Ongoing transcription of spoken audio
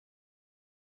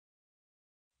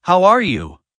How are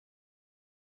you?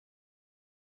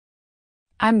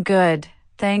 I'm good,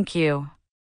 thank you.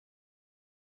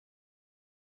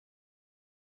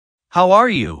 How are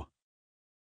you?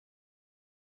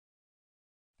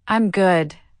 I'm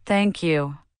good, thank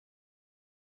you.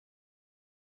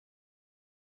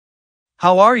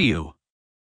 How are you?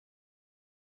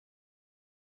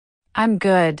 I'm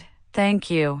good, thank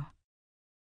you.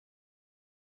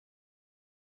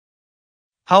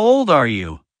 How old are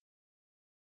you?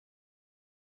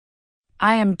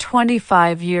 I am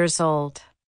 25 years old.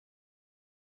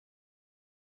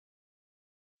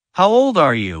 How old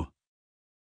are you?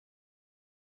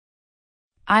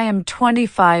 I am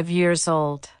 25 years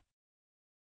old.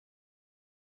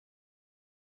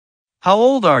 How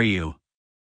old are you?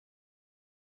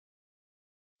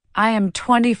 I am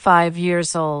 25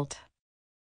 years old.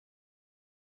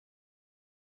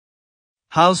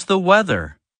 How's the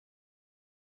weather?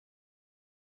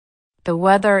 The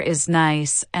weather is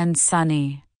nice and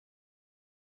sunny.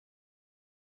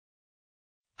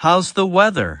 How's the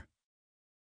weather?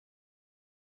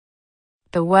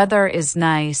 The weather is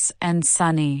nice and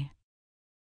sunny.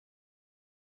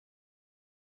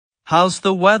 How's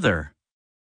the weather?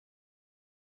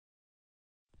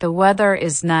 The weather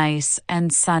is nice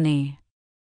and sunny.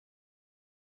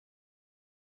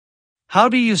 How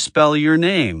do you spell your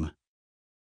name?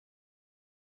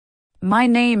 My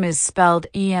name is spelled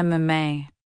EMMA.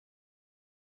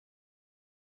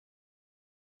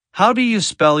 How do you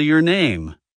spell your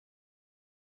name?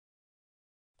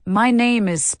 My name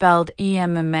is spelled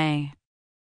EMMA.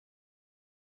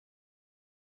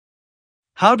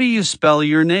 How do you spell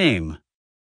your name?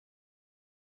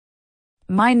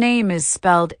 My name is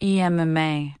spelled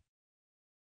EMMA.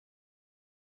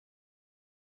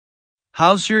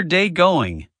 How's your day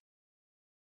going?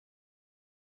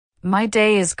 My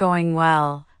day is going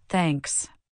well, thanks.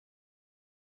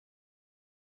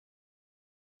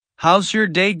 How's your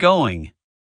day going?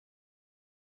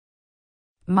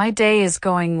 My day is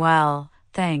going well,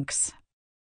 thanks.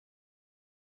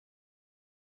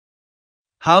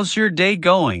 How's your day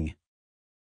going?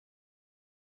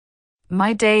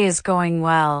 My day is going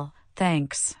well,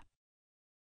 thanks.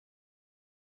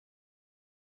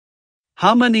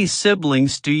 How many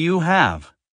siblings do you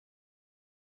have?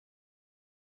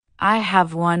 I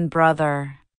have one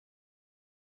brother.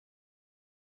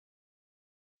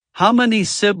 How many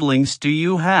siblings do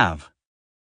you have?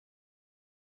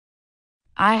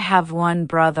 I have one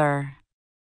brother.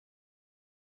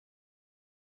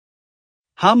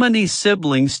 How many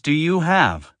siblings do you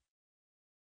have?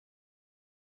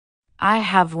 I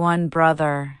have one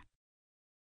brother.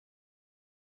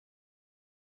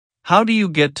 How do you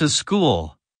get to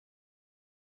school?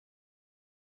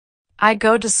 I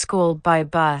go to school by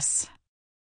bus.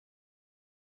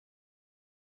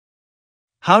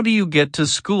 How do you get to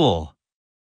school?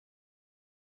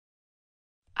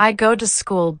 I go to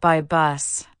school by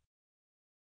bus.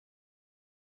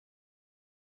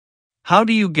 How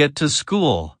do you get to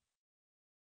school?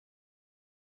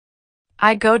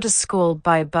 I go to school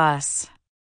by bus.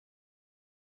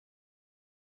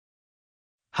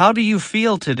 How do you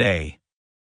feel today?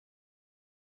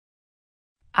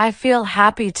 I feel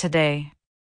happy today.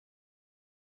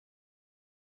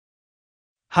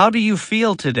 How do you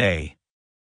feel today?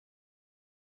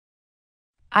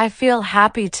 I feel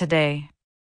happy today.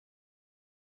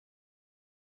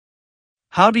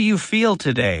 How do you feel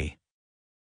today?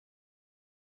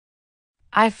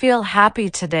 I feel happy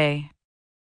today.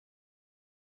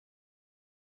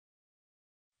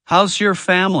 How's your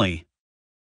family?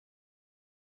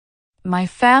 My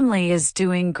family is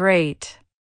doing great.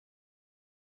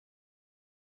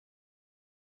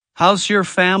 How's your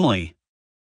family?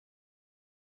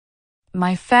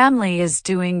 My family is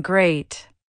doing great.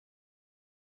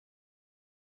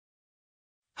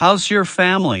 How's your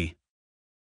family?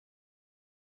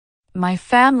 My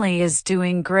family is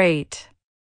doing great.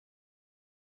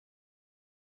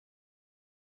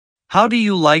 How do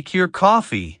you like your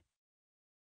coffee?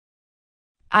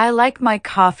 I like my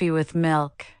coffee with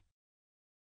milk.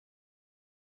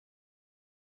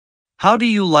 How do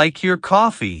you like your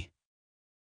coffee?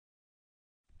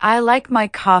 I like my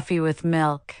coffee with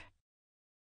milk.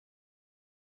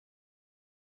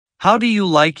 How do you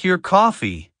like your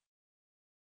coffee?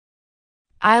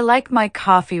 I like my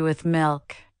coffee with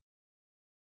milk.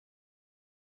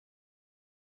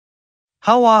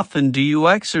 How often do you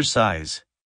exercise?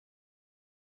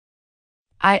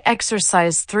 I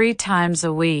exercise 3 times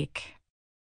a week.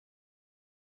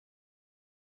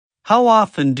 How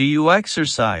often do you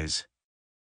exercise?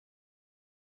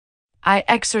 I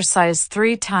exercise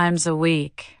 3 times a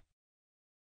week.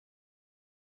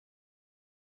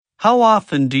 How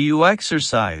often do you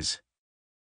exercise?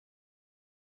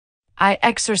 I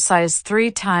exercise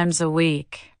 3 times a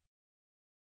week.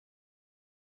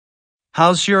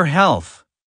 How's your health?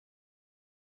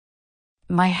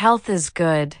 My health is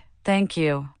good, thank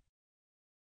you.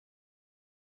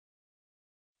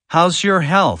 How's your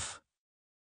health?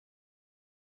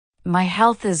 My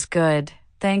health is good,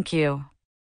 thank you.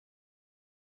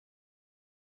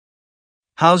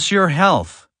 How's your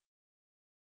health?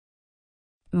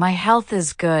 My health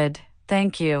is good,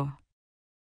 thank you.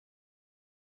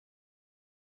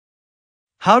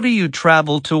 How do you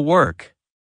travel to work?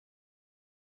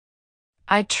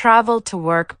 I travel to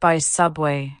work by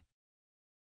subway.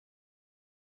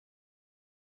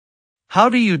 How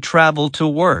do you travel to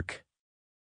work?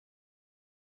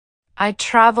 I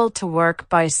travel to work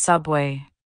by subway.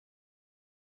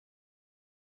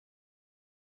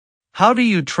 How do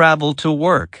you travel to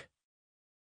work?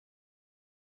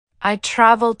 I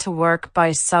travel to work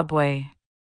by subway.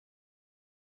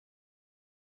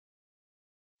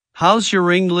 How's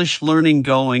your English learning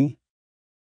going?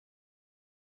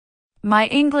 My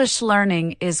English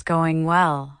learning is going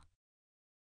well.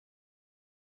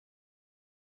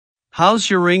 How's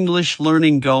your English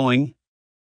learning going?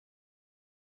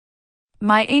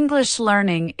 My English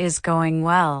learning is going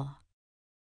well.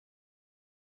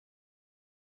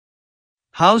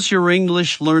 How's your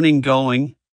English learning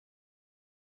going?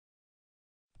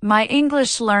 My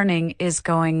English learning is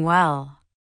going well.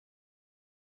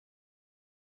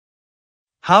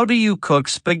 How do you cook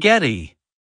spaghetti?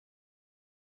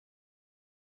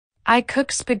 I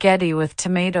cook spaghetti with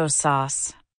tomato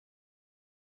sauce.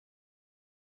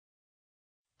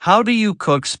 How do you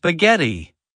cook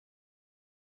spaghetti?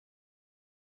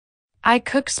 I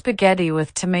cook spaghetti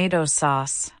with tomato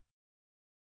sauce.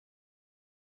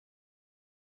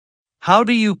 How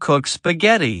do you cook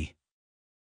spaghetti?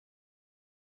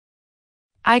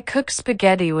 I cook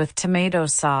spaghetti with tomato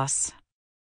sauce.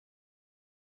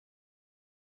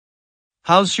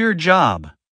 How's your job?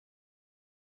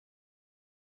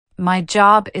 My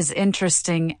job is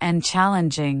interesting and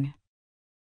challenging.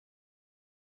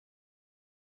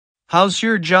 How's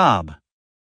your job?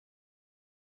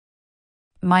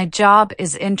 My job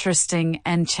is interesting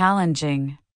and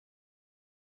challenging.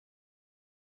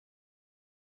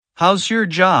 How's your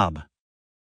job?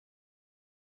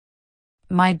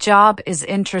 My job is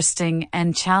interesting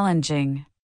and challenging.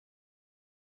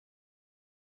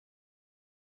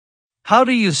 How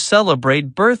do you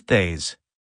celebrate birthdays?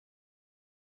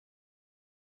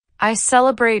 I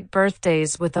celebrate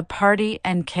birthdays with a party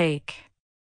and cake.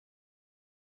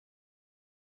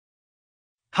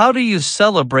 How do you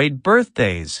celebrate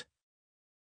birthdays?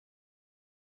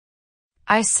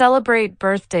 I celebrate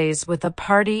birthdays with a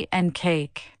party and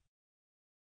cake.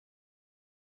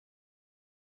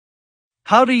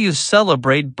 How do you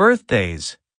celebrate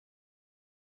birthdays?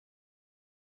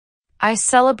 I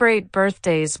celebrate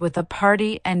birthdays with a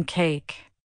party and cake.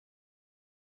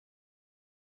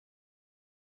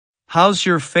 How's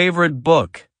your favorite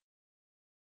book?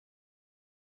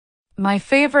 My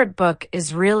favorite book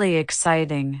is really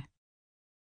exciting.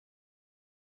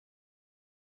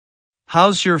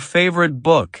 How's your favorite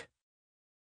book?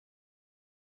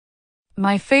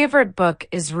 My favorite book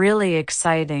is really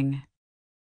exciting.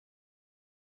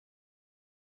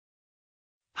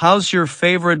 How's your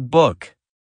favorite book?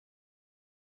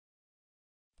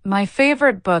 My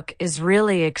favorite book is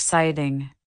really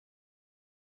exciting.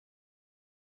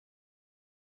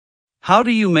 How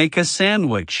do you make a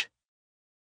sandwich?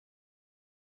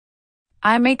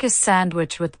 I make a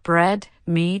sandwich with bread,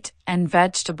 meat, and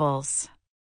vegetables.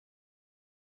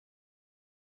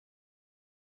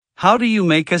 How do you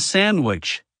make a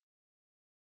sandwich?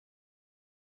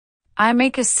 I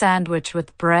make a sandwich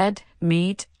with bread,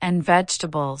 meat, and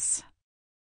vegetables.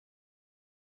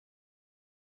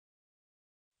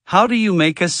 How do you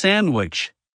make a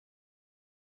sandwich?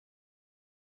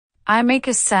 I make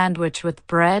a sandwich with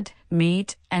bread,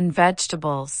 meat, and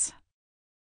vegetables.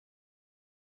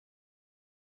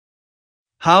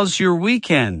 How's your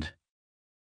weekend?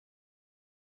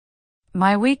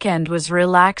 My weekend was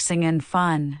relaxing and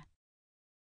fun.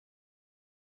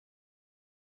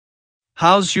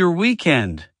 How's your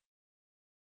weekend?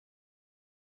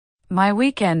 My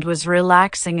weekend was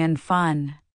relaxing and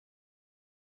fun.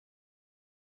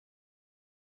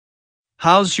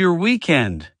 How's your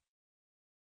weekend?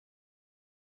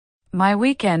 My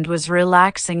weekend was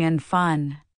relaxing and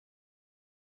fun.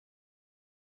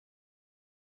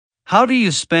 How do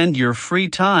you spend your free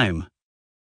time?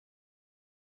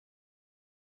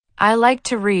 I like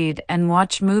to read and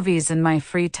watch movies in my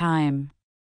free time.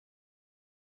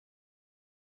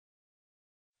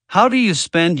 How do you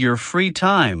spend your free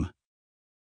time?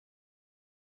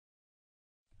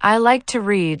 I like to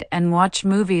read and watch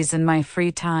movies in my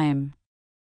free time.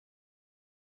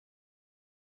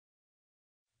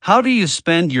 How do you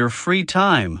spend your free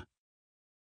time?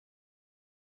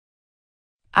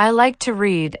 I like to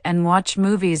read and watch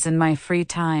movies in my free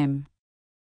time.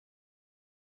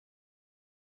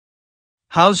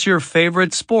 How's your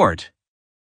favorite sport?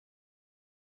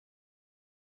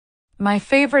 My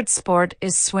favorite sport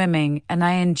is swimming and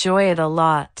I enjoy it a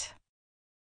lot.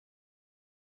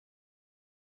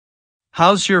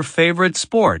 How's your favorite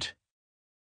sport?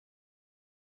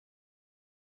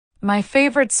 My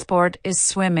favorite sport is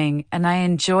swimming and I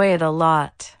enjoy it a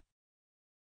lot.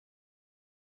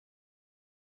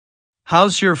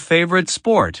 How's your favorite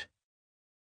sport?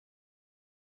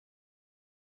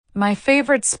 My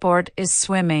favorite sport is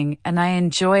swimming and I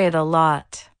enjoy it a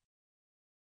lot.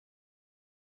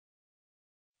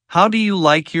 How do you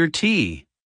like your tea?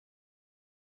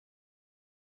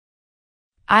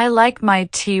 I like my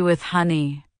tea with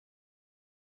honey.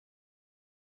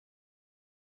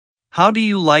 How do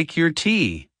you like your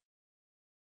tea?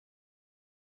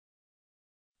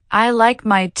 I like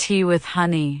my tea with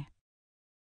honey.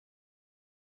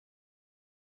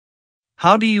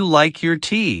 How do you like your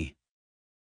tea?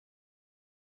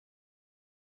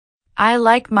 I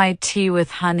like my tea with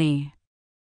honey.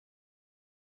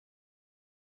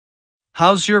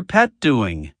 How's your pet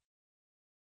doing?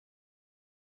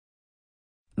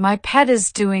 My pet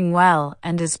is doing well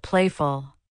and is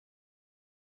playful.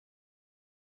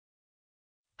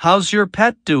 How's your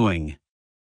pet doing?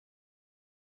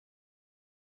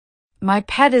 My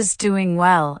pet is doing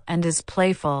well and is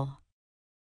playful.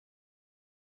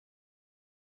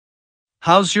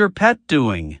 How's your pet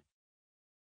doing?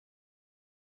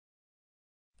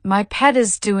 My pet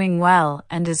is doing well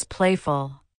and is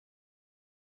playful.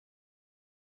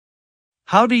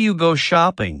 How do you go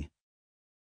shopping?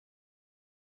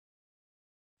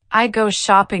 I go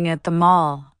shopping at the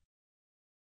mall.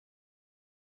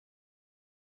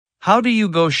 How do you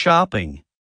go shopping?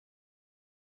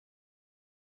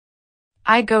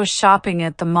 I go shopping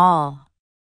at the mall.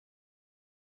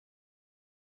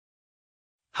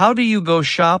 How do you go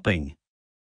shopping?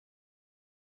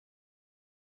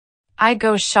 I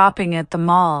go shopping at the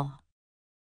mall.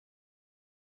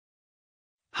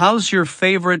 How's your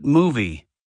favorite movie?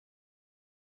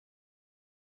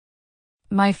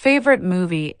 My favorite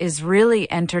movie is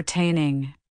really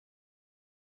entertaining.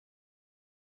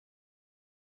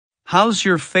 How's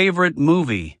your favorite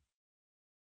movie?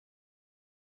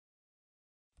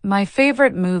 My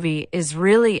favorite movie is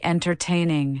really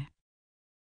entertaining.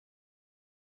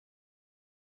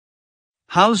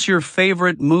 How's your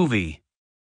favorite movie?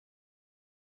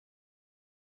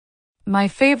 My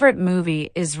favorite movie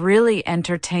is really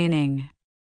entertaining.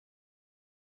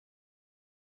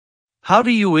 How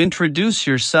do you introduce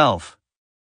yourself?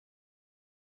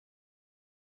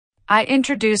 I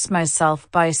introduce myself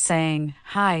by saying,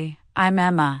 "Hi, I'm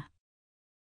Emma."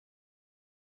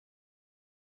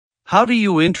 How do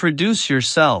you introduce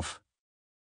yourself?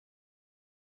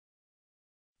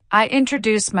 I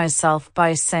introduce myself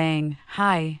by saying,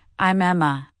 "Hi, I'm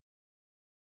Emma."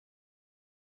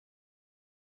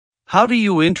 How do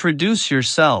you introduce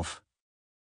yourself?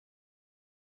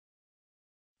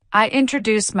 I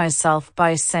introduce myself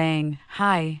by saying,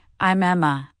 "Hi, I'm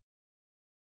Emma."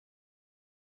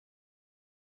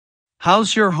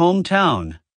 How's your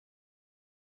hometown?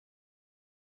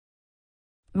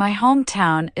 My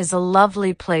hometown is a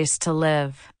lovely place to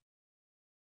live.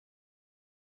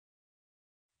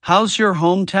 How's your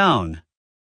hometown?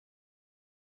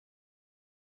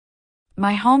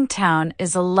 My hometown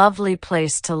is a lovely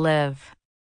place to live.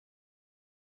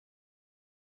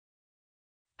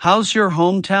 How's your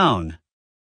hometown?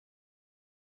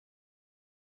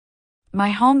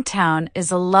 My hometown is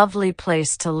a lovely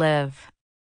place to live.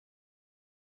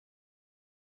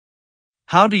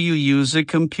 How do you use a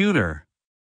computer?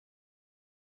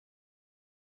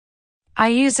 I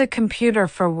use a computer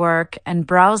for work and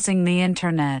browsing the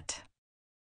internet.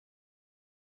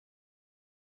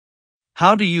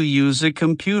 How do you use a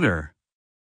computer?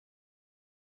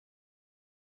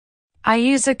 I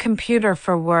use a computer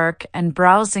for work and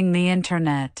browsing the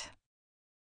internet.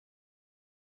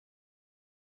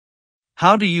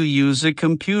 How do you use a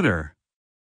computer?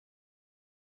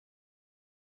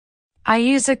 I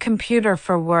use a computer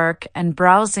for work and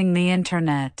browsing the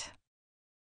internet.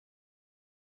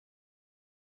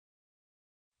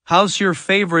 How's your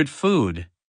favorite food?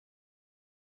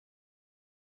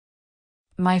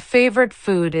 My favorite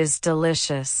food is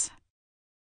delicious.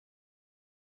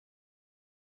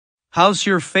 How's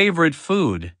your favorite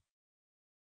food?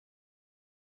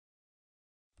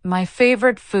 My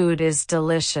favorite food is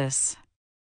delicious.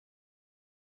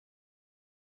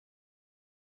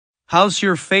 How's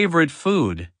your favorite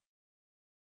food?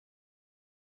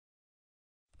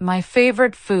 My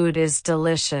favorite food is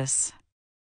delicious.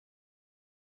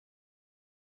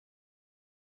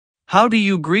 How do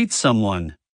you greet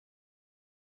someone?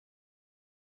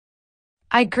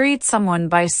 I greet someone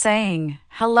by saying,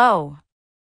 hello.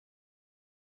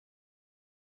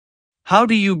 How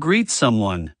do you greet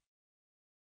someone?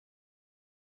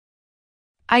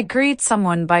 I greet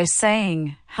someone by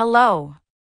saying, hello.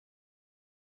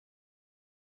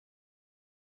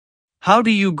 How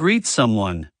do you greet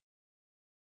someone?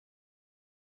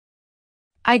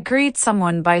 I greet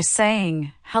someone by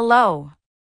saying, hello.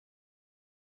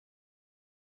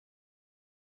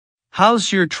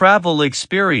 How's your travel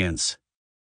experience?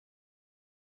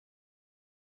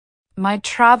 My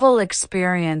travel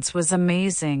experience was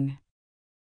amazing.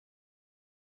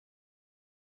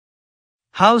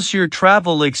 How's your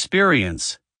travel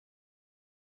experience?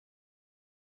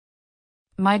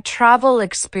 My travel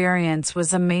experience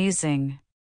was amazing.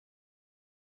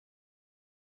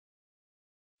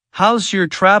 How's your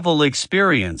travel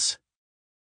experience?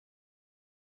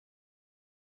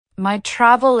 My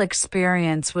travel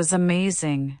experience was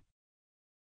amazing.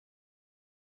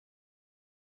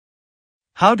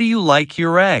 How do you like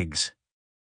your eggs?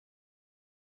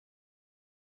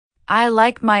 I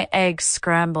like my eggs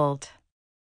scrambled.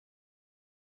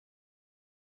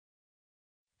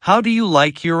 How do you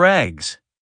like your eggs?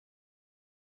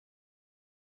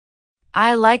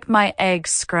 I like my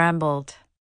eggs scrambled.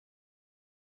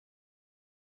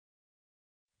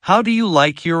 How do you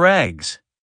like your eggs?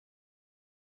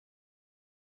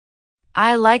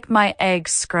 I like my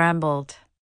eggs scrambled.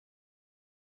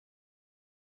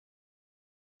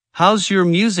 How's your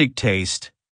music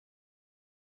taste?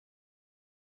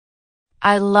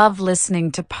 I love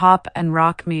listening to pop and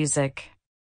rock music.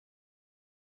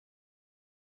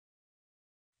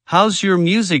 How's your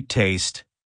music taste?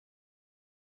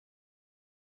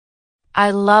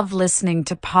 I love listening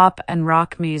to pop and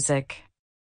rock music.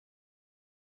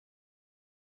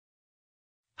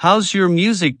 How's your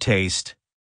music taste?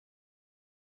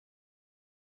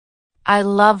 I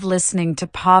love listening to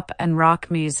pop and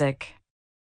rock music.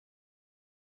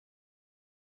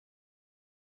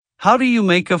 How do you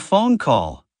make a phone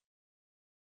call?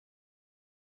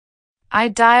 I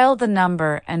dial the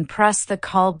number and press the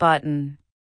call button.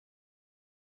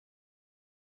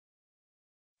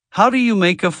 How do you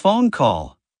make a phone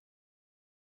call?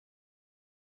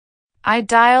 I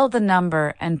dial the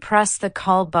number and press the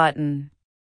call button.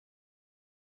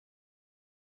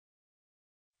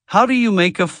 How do you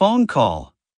make a phone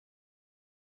call?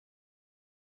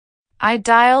 I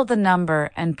dial the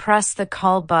number and press the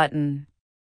call button.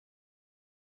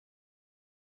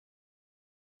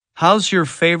 How's your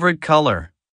favorite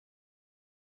color?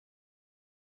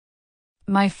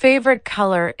 My favorite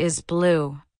color is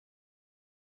blue.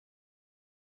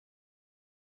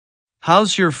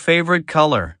 How's your favorite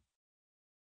color?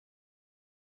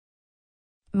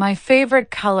 My favorite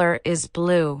color is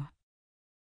blue.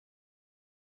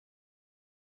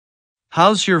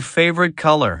 How's your favorite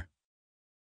color?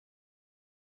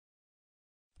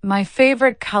 My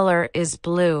favorite color is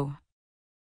blue.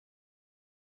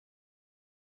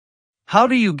 How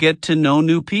do you get to know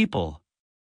new people?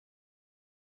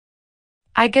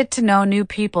 I get to know new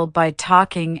people by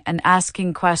talking and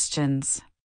asking questions.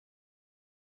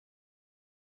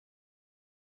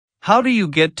 How do you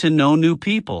get to know new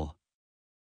people?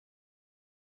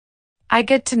 I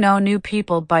get to know new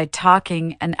people by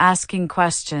talking and asking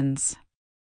questions.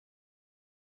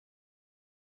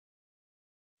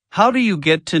 How do you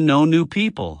get to know new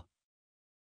people?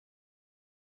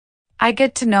 I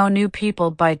get to know new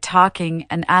people by talking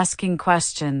and asking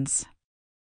questions.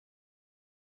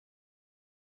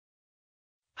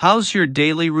 How's your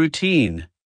daily routine?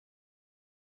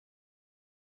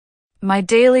 My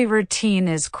daily routine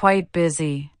is quite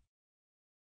busy.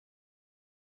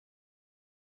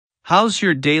 How's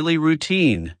your daily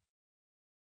routine?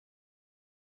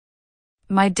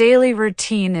 My daily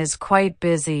routine is quite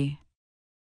busy.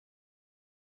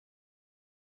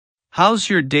 How's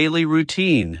your daily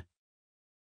routine?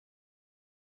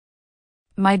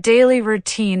 My daily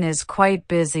routine is quite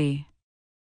busy.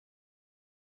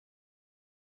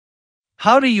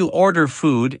 How do you order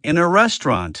food in a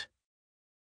restaurant?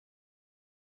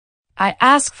 I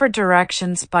ask for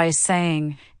directions by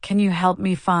saying, "Can you help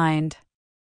me find?"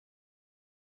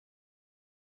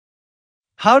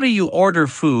 How do you order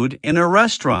food in a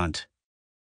restaurant?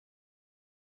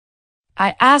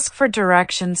 I ask for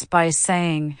directions by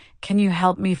saying, "Can you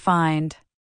help me find?"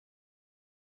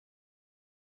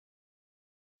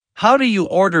 How do you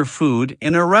order food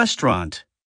in a restaurant?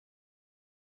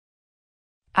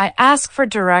 I ask for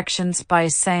directions by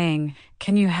saying,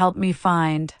 "Can you help me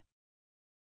find?"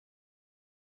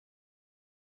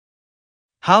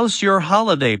 How's your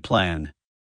holiday plan?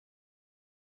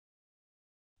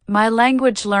 My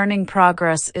language learning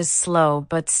progress is slow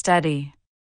but steady.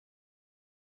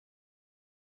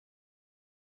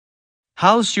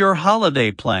 How's your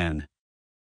holiday plan?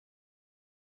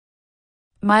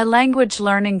 My language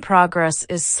learning progress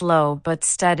is slow but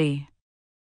steady.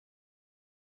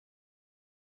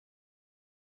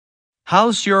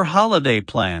 How's your holiday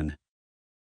plan?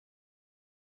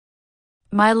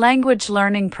 My language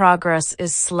learning progress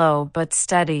is slow but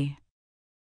steady.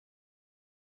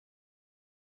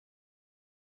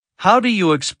 How do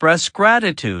you express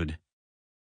gratitude?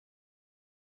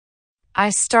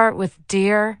 I start with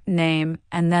 "Dear," name,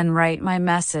 and then write my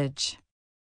message.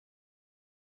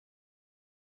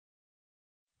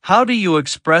 How do you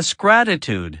express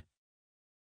gratitude?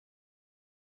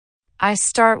 I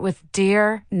start with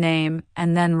 "Dear," name,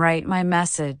 and then write my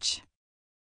message.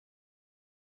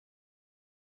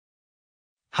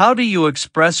 How do you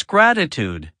express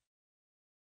gratitude?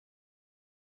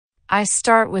 I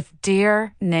start with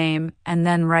 "Dear," name, and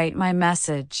then write my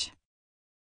message.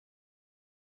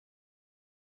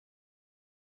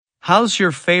 How's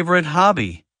your favorite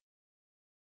hobby?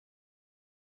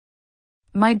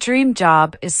 My dream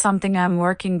job is something I'm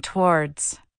working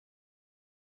towards.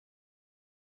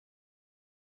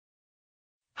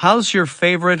 How's your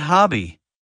favorite hobby?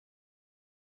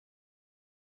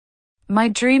 My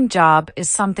dream job is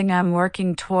something I'm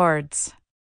working towards.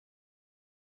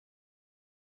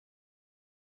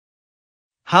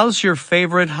 How's your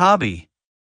favorite hobby?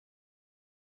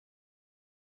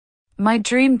 My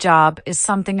dream job is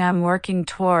something I'm working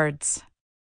towards.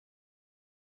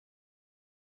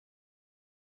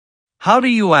 How do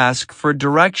you ask for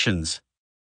directions?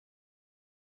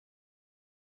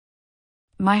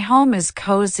 My home is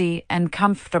cozy and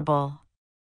comfortable.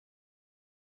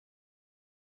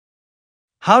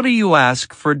 How do you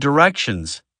ask for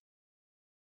directions?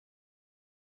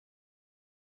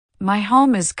 My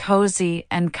home is cozy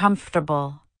and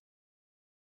comfortable.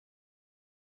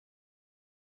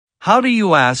 How do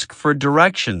you ask for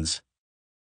directions?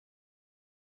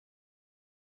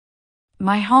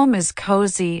 My home is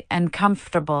cozy and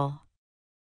comfortable.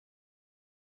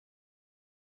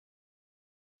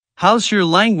 How's your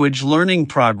language learning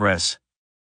progress?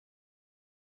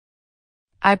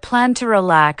 I plan to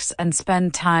relax and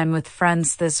spend time with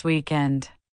friends this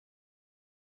weekend.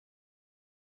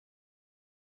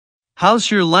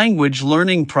 How's your language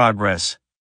learning progress?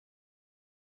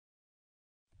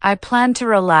 I plan to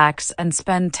relax and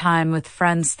spend time with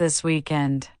friends this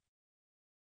weekend.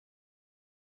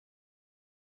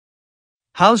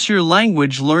 How's your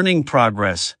language learning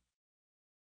progress?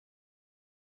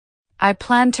 I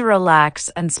plan to relax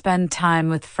and spend time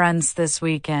with friends this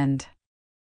weekend.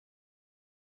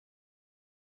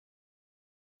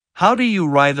 How do you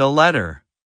write a letter?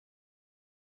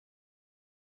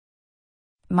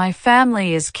 My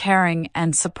family is caring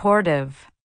and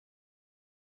supportive.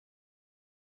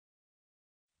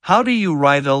 How do you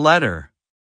write a letter?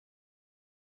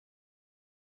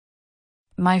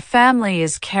 My family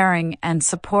is caring and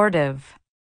supportive.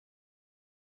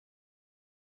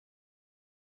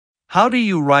 How do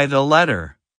you write a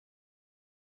letter?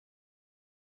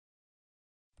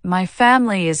 My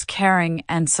family is caring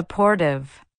and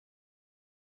supportive.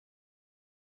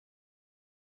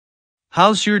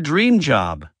 How's your dream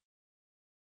job?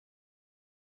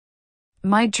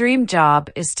 My dream job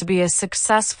is to be a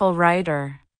successful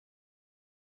writer.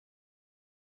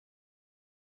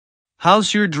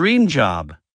 How's your dream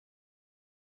job?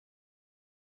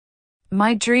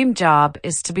 My dream job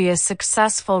is to be a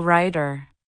successful writer.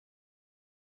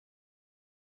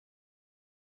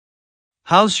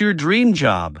 How's your dream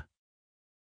job?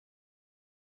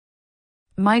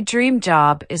 My dream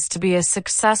job is to be a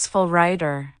successful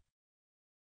writer.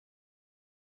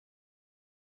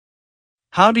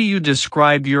 How do you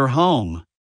describe your home?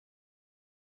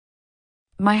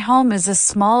 My home is a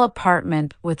small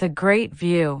apartment with a great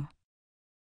view.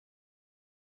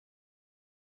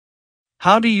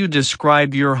 How do you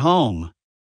describe your home?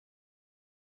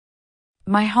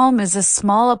 My home is a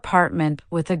small apartment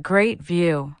with a great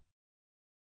view.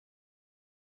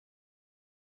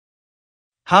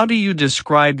 How do you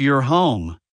describe your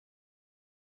home?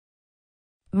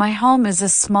 My home is a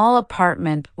small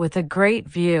apartment with a great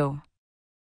view.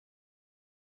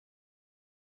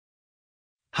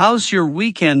 How's your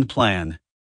weekend plan?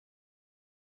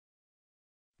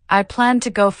 I plan to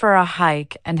go for a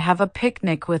hike and have a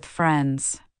picnic with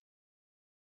friends.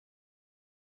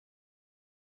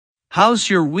 How's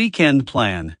your weekend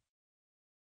plan?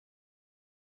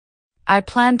 I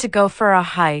plan to go for a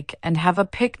hike and have a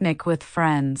picnic with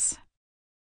friends.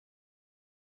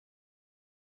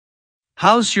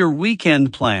 How's your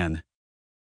weekend plan?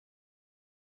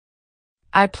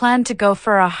 I plan to go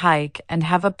for a hike and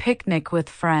have a picnic with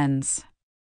friends.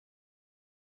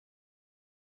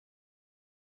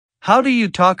 How do you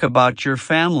talk about your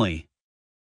family?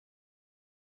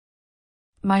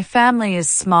 My family is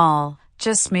small,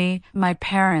 just me, my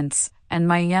parents, and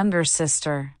my younger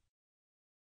sister.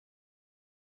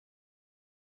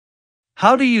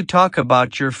 How do you talk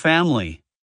about your family?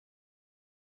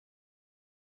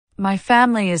 My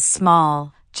family is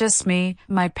small, just me,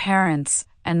 my parents,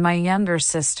 and my younger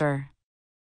sister.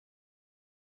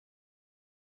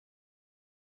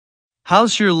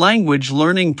 How's your language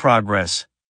learning progress?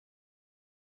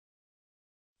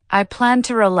 I plan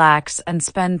to relax and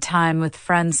spend time with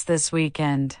friends this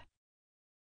weekend.